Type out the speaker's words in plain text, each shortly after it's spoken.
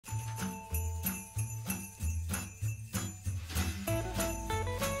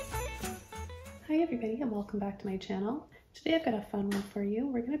everybody, and welcome back to my channel. Today I've got a fun one for you.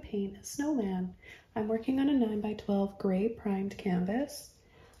 We're going to paint a snowman. I'm working on a 9x12 gray primed canvas.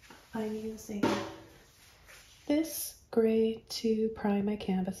 I'm using this gray to prime my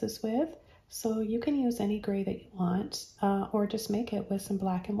canvases with, so you can use any gray that you want, or just make it with some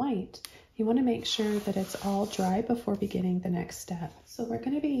black and white. You want to make sure that it's all dry before beginning the next step. So we're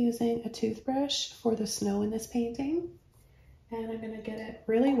going to be using a toothbrush for the snow in this painting, and I'm going to get it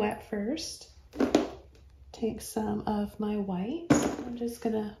really wet first. Take some of my white. I'm just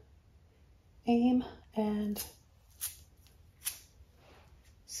gonna aim and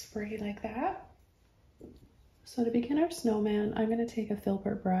spray like that. So to begin our snowman, I'm gonna take a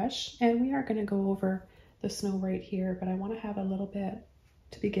filbert brush, and we are gonna go over the snow right here, but I wanna have a little bit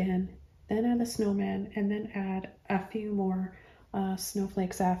to begin, then add the snowman, and then add a few more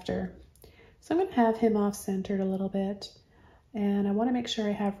snowflakes after. So I'm gonna have him off-centered a little bit, and I wanna make sure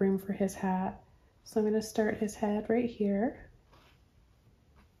I have room for his hat. So I'm going to start his head right here.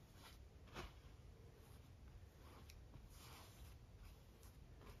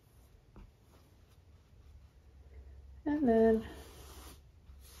 And then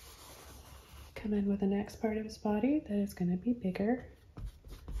come in with the next part of his body that is going to be bigger.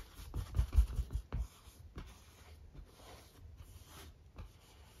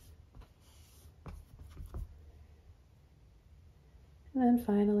 And then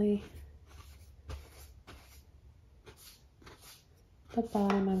finally, the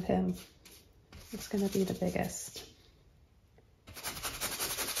bottom of him is going to be the biggest.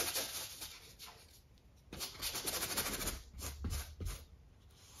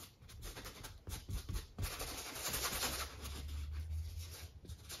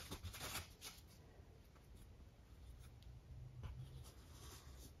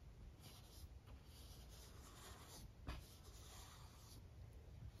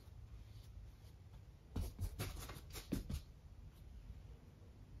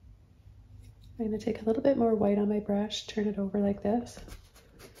 I'm going to take a little bit more white on my brush, turn it over like this,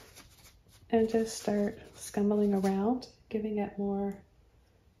 and just start scumbling around, giving it more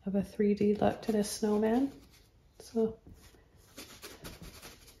of a 3D look to this snowman. So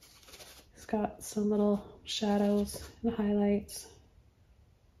it's got some little shadows and highlights.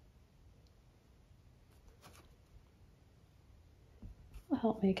 Will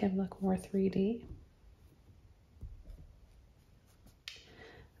help make him look more 3D.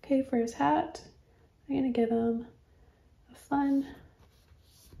 Okay, for his hat, I'm going to give him a fun,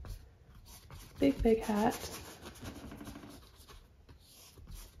 big hat.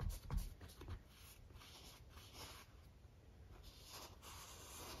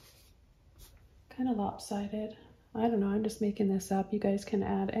 Kind of lopsided. I don't know, I'm just making this up. You guys can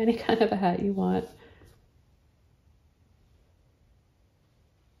add any kind of a hat you want.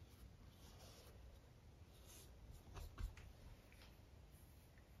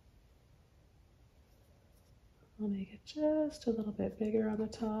 I'll make it just a little bit bigger on the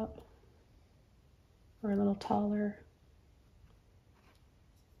top, or a little taller.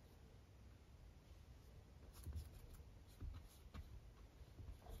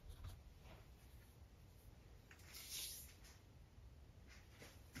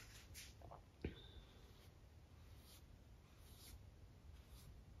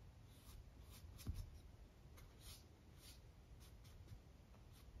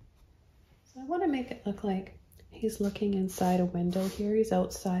 So I want to make it look like he's looking inside a window here. He's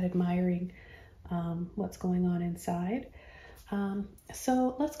outside admiring what's going on inside.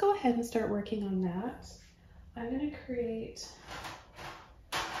 So let's go ahead and start working on that. I'm going to create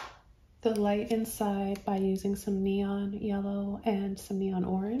the light inside by using some neon yellow and some neon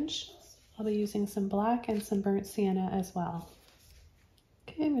orange. I'll be using some black and some burnt sienna as well.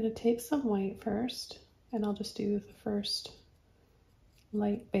 Okay, I'm going to take some white first, and I'll just do the first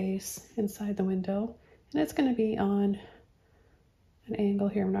light base inside the window. And it's going to be on an angle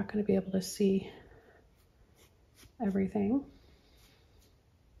here. I'm not going to be able to see everything.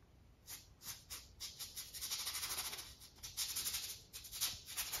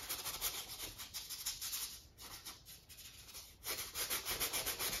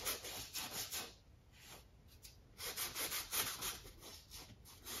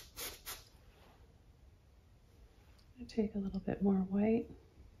 Take a little bit more white.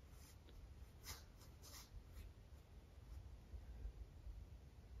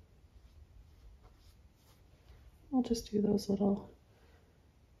 I'll just do those little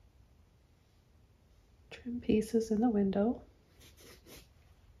trim pieces in the window.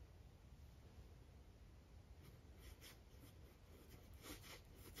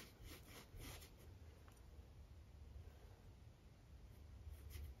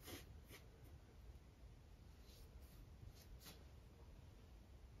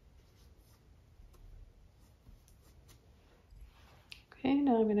 Okay,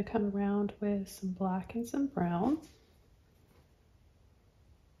 now I'm going to come around with some black and some brown.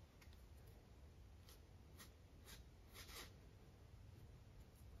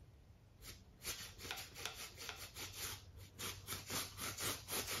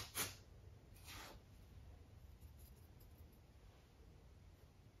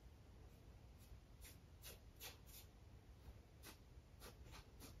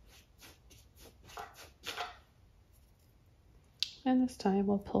 And this time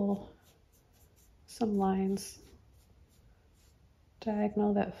we'll pull some lines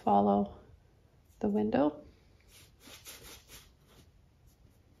diagonal that follow the window.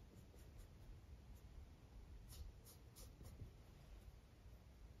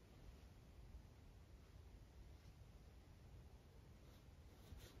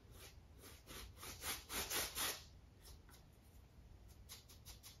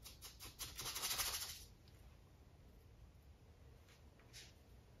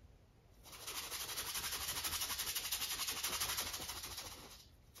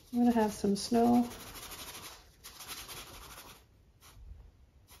 I'm going to have some snow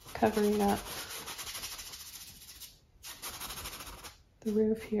covering up the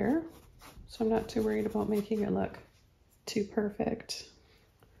roof here, so I'm not too worried about making it look too perfect.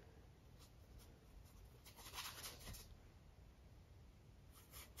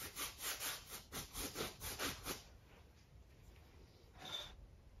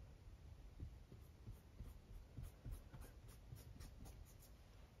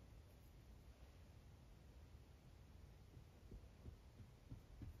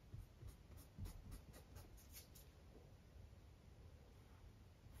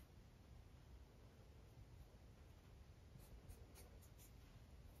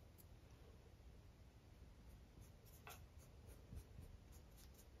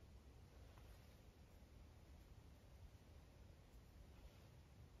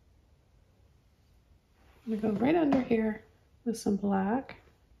 I'm going to go right under here with some black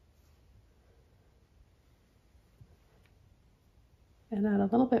and add a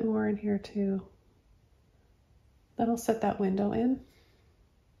little bit more in here too. That'll set that window in.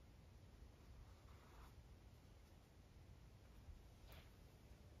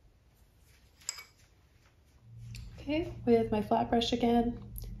 Okay, with my flat brush again,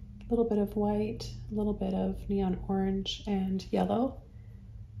 a little bit of white, a little bit of neon orange and yellow.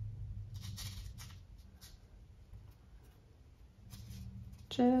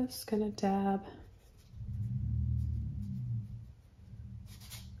 Just gonna dab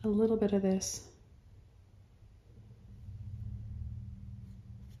a little bit of this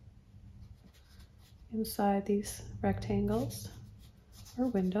inside these rectangles or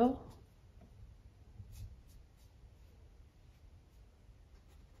window.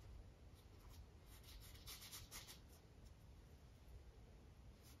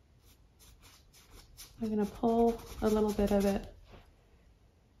 I'm going to pull a little bit of it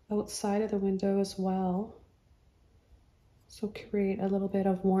outside of the window as well, so create a little bit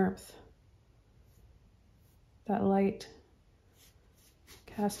of warmth. That light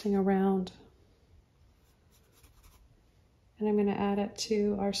casting around. And I'm going to add it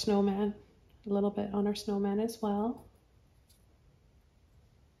to our snowman, a little bit on our snowman as well.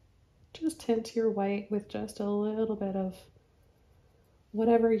 Just tint your white with just a little bit of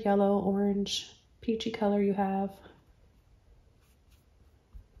whatever yellow, orange, peachy color you have.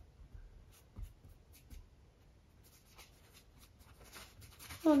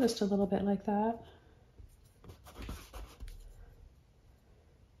 Oh, just a little bit like that.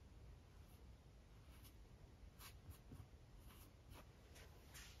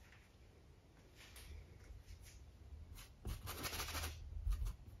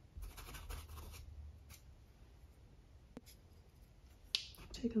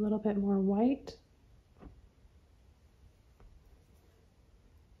 Take a little bit more white.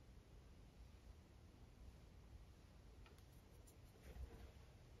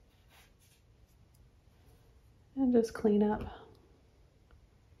 And just clean up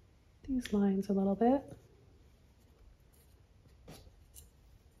these lines a little bit.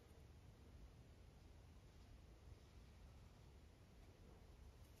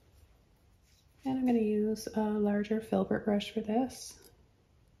 And I'm going to use a larger filbert brush for this.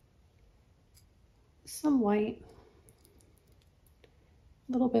 Some white,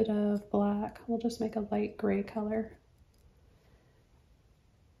 a little bit of black. We'll just make a light gray color.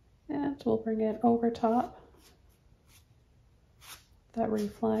 And we'll bring it over top that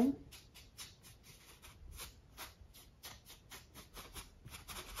roof line.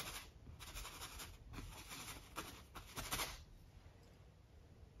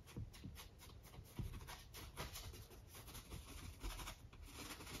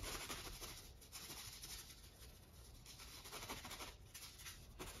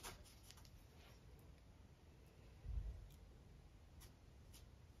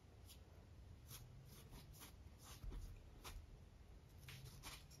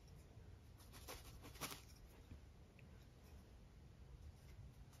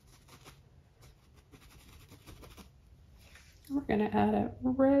 We're going to add it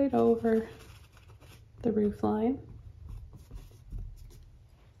right over the roof line.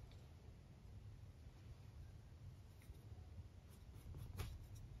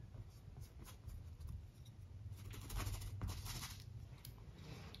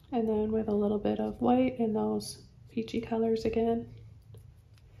 And then with a little bit of white in those peachy colors again.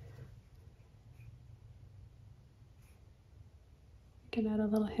 You can add a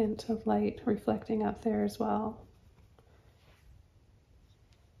little hint of light reflecting up there as well.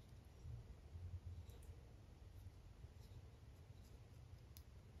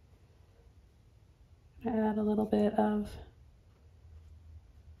 Add a little bit of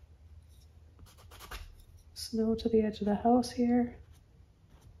snow to the edge of the house here.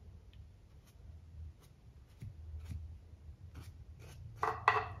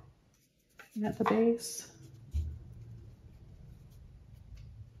 And at the base.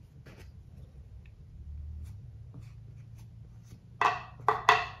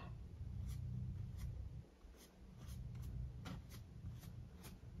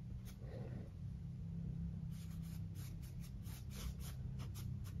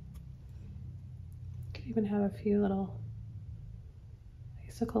 Could even have a few little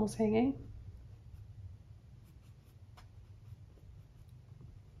icicles hanging.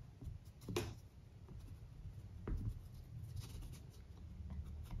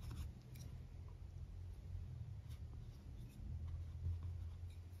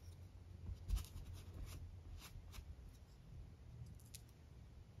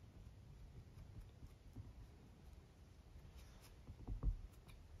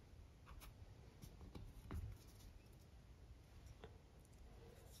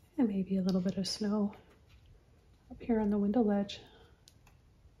 And maybe a little bit of snow up here on the window ledge.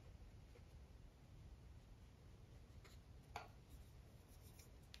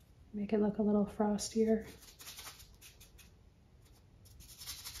 Make it look a little frostier.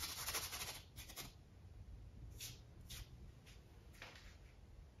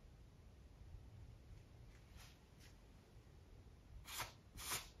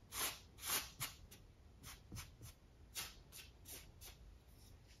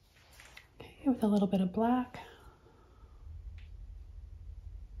 With a little bit of black.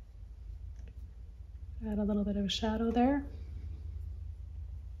 Add a little bit of shadow there.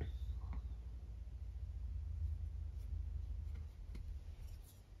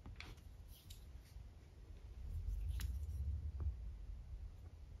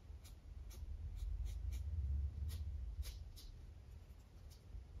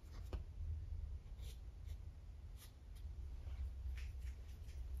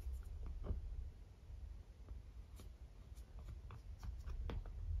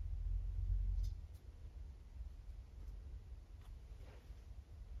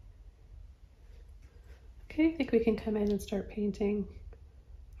 Okay, I think we can come in and start painting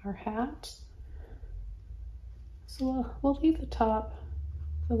our hat. So we'll leave the top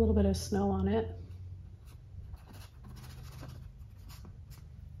with a little bit of snow on it.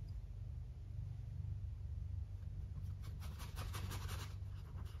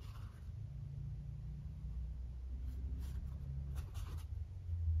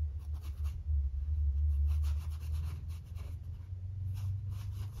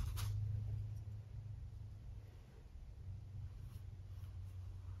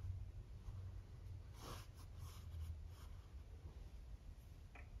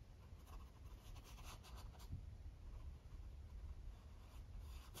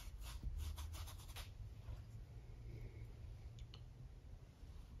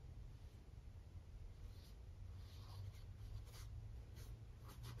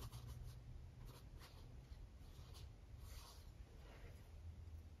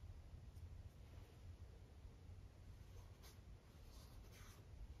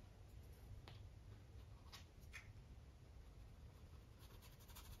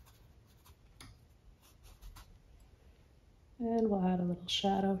 And we'll add a little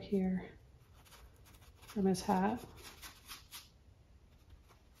shadow here from his hat.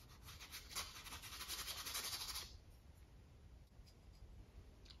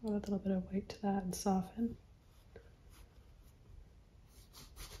 Add a little bit of white to that and soften.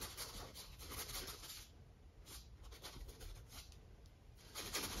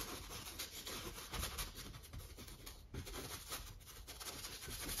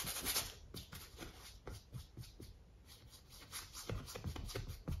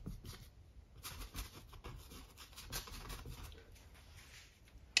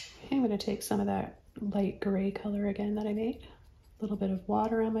 I'm going to take some of that light gray color again that I made. A little bit of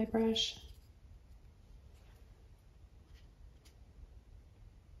water on my brush.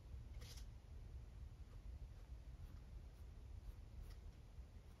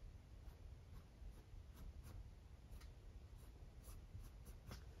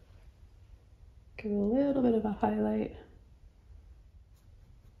 Give it a little bit of a highlight.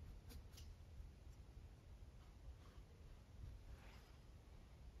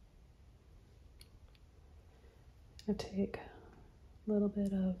 I take a little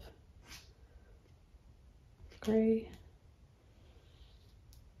bit of gray.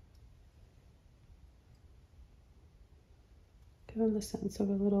 Give him the sense of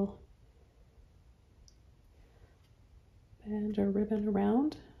a little band or ribbon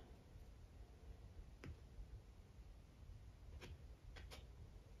around.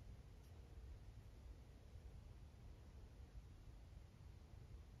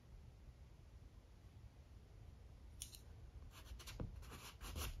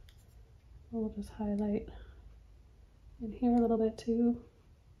 We'll just highlight in here a little bit too.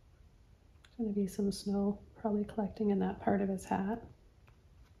 There's going to be some snow probably collecting in that part of his hat.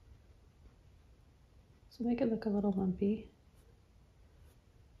 So make it look a little lumpy.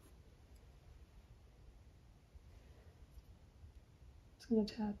 Just going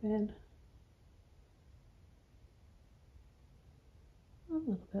to tap in a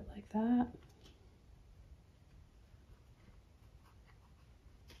little bit like that.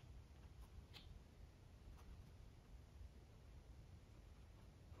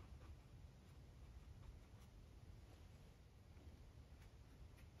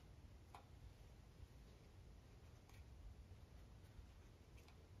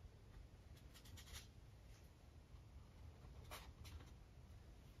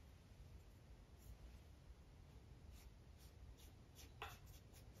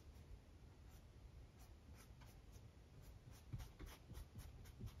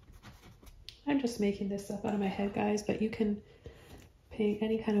 I'm just making this up out of my head, guys, but you can paint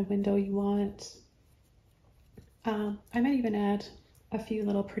any kind of window you want. I might even add a few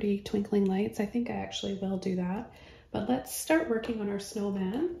little pretty twinkling lights. I think I actually will do that. But let's start working on our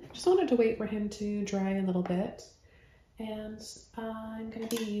snowman. Just wanted to wait for him to dry a little bit. And I'm going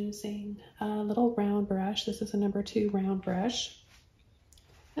to be using a little round brush. This is a number 2 round brush.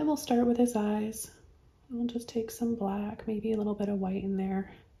 And we'll start with his eyes. We'll just take some black, maybe a little bit of white in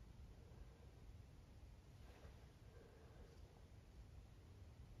there.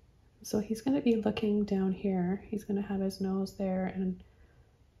 So he's going to be looking down here. He's going to have his nose there and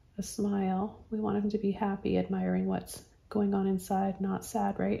a smile. We want him to be happy, admiring what's going on inside, not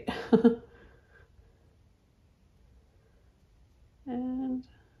sad, right? And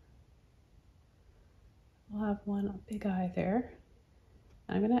we'll have one big eye there.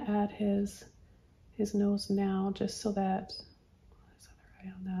 I'm going to add his nose now, just so that his other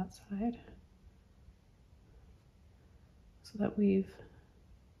eye on that side, so that we've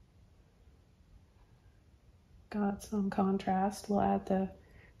got some contrast. We'll add the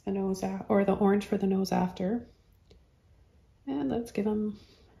nose or the orange for the nose after. And let's give him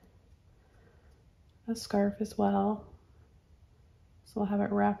a scarf as well. So we'll have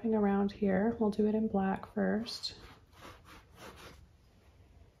it wrapping around here. We'll do it in black first.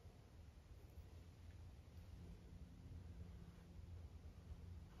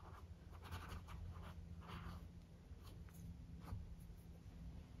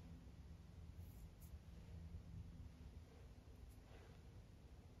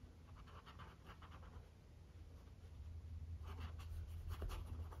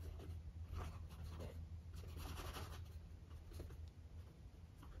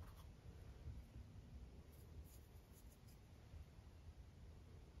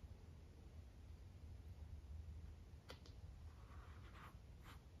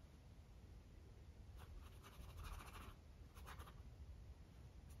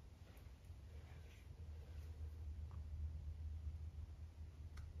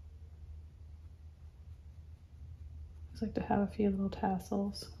 I like to have a few little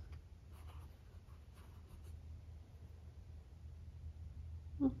tassels.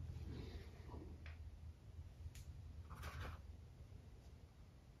 We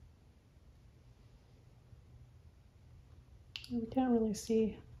can't really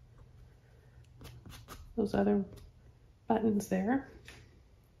see those other buttons there.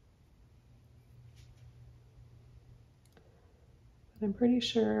 But I'm pretty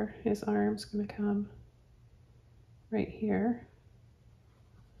sure his arm's going to come right here.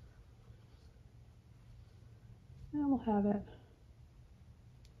 And we'll have it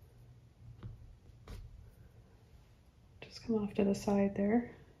just come off to the side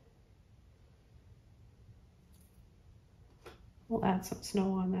there. We'll add some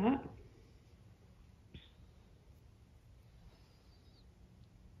snow on that.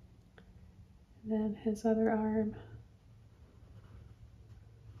 And then his other arm.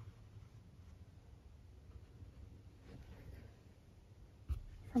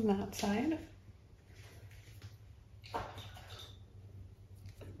 From that side.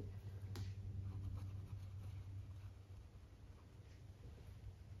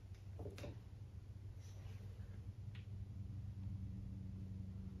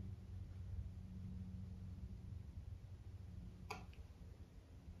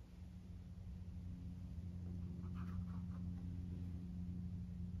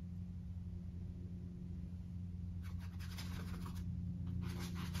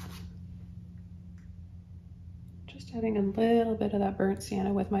 Just adding a little bit of that burnt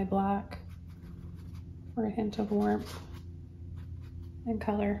sienna with my black for a hint of warmth and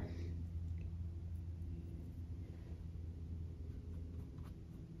color.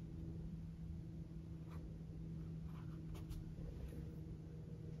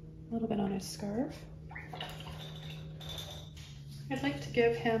 A little bit on his scarf. I'd like to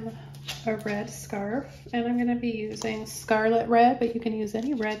give him a red scarf, and I'm going to be using scarlet red, but you can use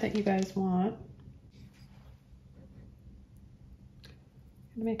any red that you guys want.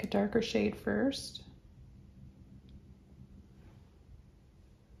 I'm going to make a darker shade first.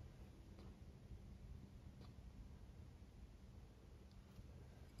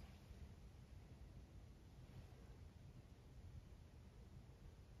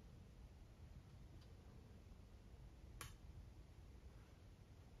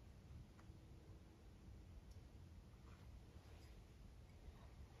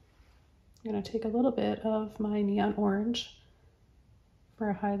 I'm going to take a little bit of my neon orange for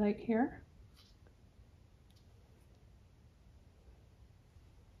a highlight here.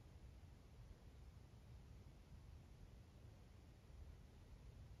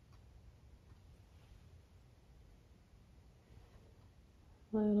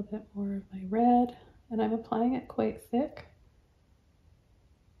 A little bit more of my red, and I'm applying it quite thick.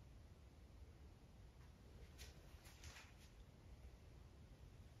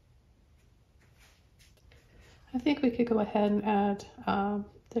 I think we could go ahead and add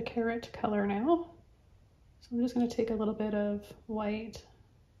the carrot color now. So I'm just going to take a little bit of white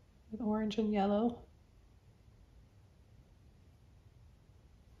with orange and yellow.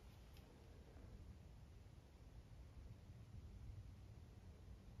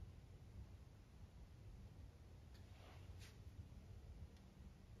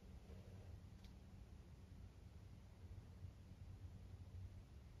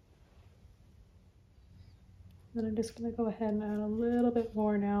 Then I'm just going to go ahead and add a little bit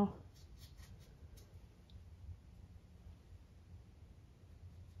more now.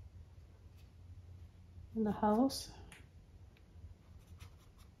 In the house.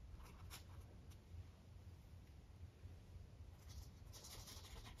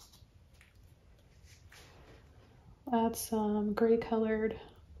 Add some gray colored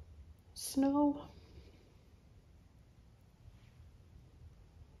snow.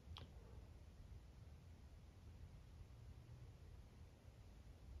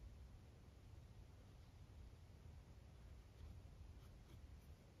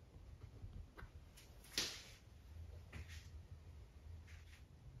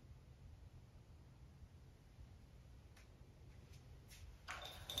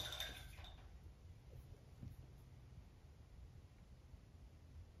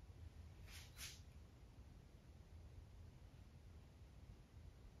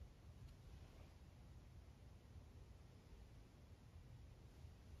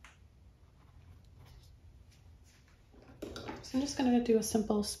 So I'm just going to do a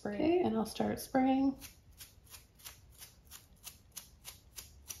simple spray, and I'll start spraying.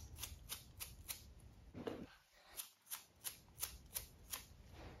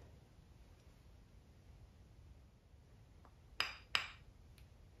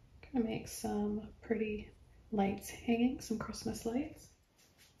 Gonna make some pretty lights hanging, some Christmas lights.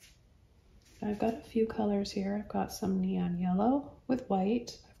 I've got a few colors here. I've got some neon yellow with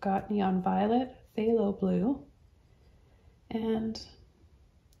white. I've got neon violet, phthalo blue, and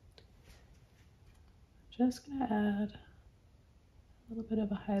I'm just gonna add a little bit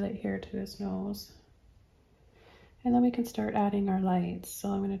of a highlight here to his nose. And then we can start adding our lights. So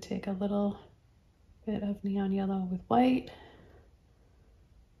I'm gonna take a little bit of neon yellow with white.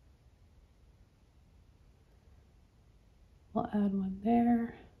 We'll add one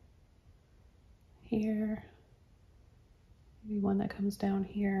there, here, maybe one that comes down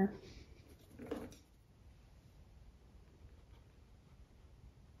here.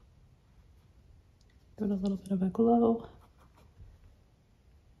 Give it a little bit of a glow.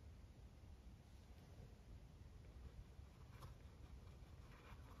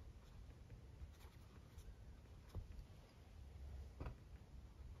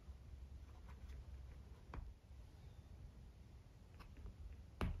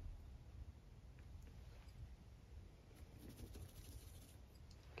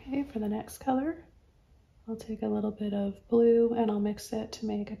 Okay, for the next color, I'll take a little bit of blue and I'll mix it to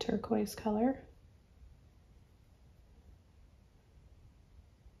make a turquoise color.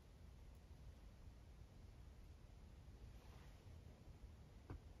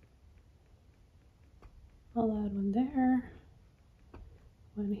 I'll add one there,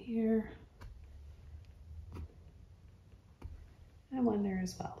 one here, and one there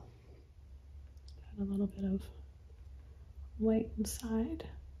as well. Add a little bit of white inside.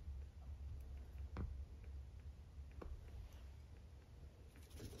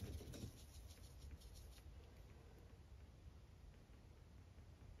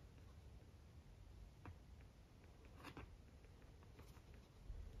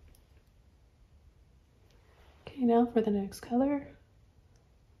 Okay, now for the next color,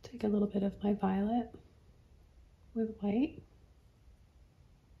 take a little bit of my violet with white.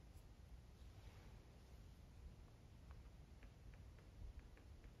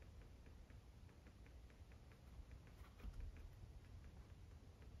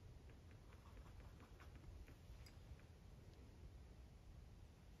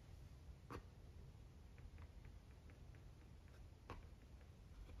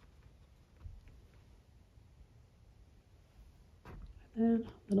 And then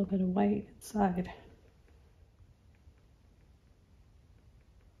a little bit of white inside.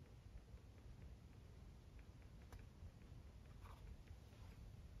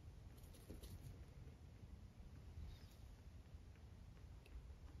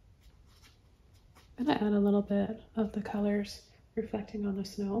 I'm going to add a little bit of the colors reflecting on the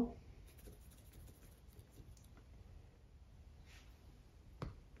snow.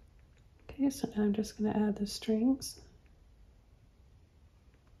 Okay, so now I'm just going to add the strings.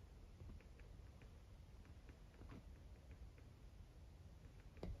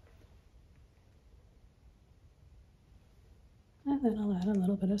 And then I'll add a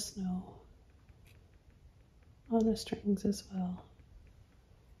little bit of snow on the strings as well.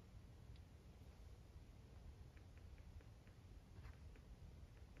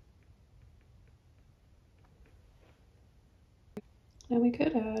 And we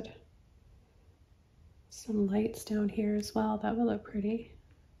could add some lights down here as well. That would look pretty.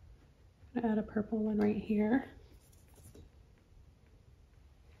 I'm gonna add a purple one right here.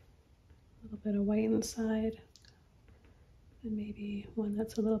 A little bit of white inside. And maybe one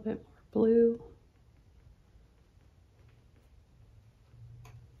that's a little bit more blue.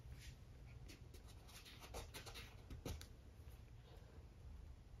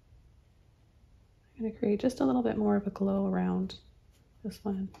 I'm going to create just a little bit more of a glow around this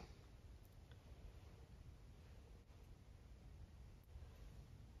one.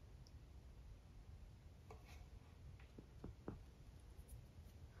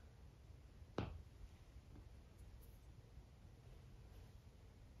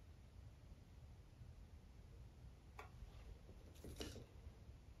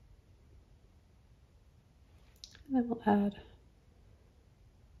 And then we'll add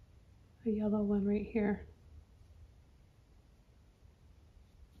a yellow one right here.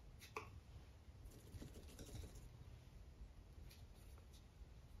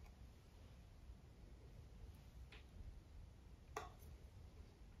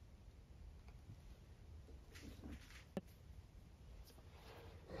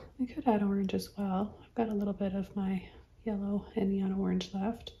 I could add orange as well. I've got a little bit of my yellow and neon orange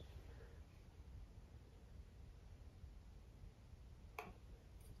left.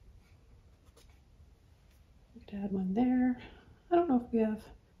 We could add one there. I don't know if we don't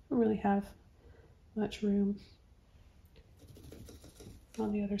really have much room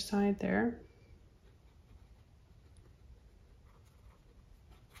on the other side there.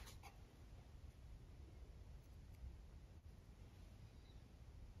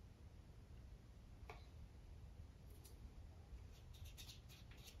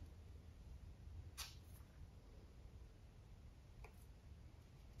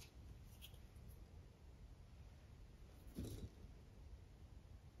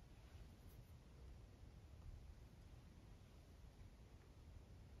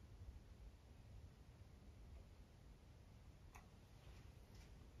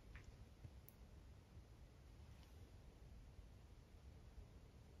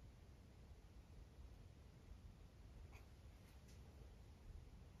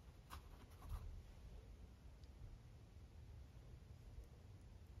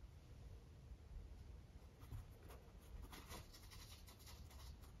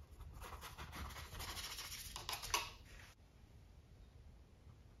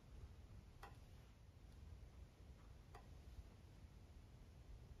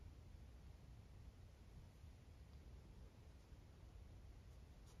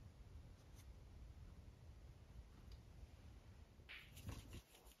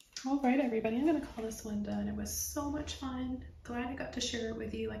 All right, everybody, I'm going to call this one done. It was so much fun. Glad I got to share it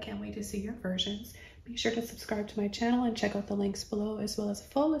with you. I can't wait to see your versions. Be sure to subscribe to my channel and check out the links below, as well as a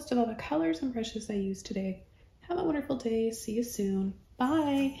full list of all the colors and brushes I used today. Have a wonderful day. See you soon.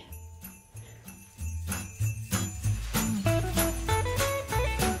 Bye.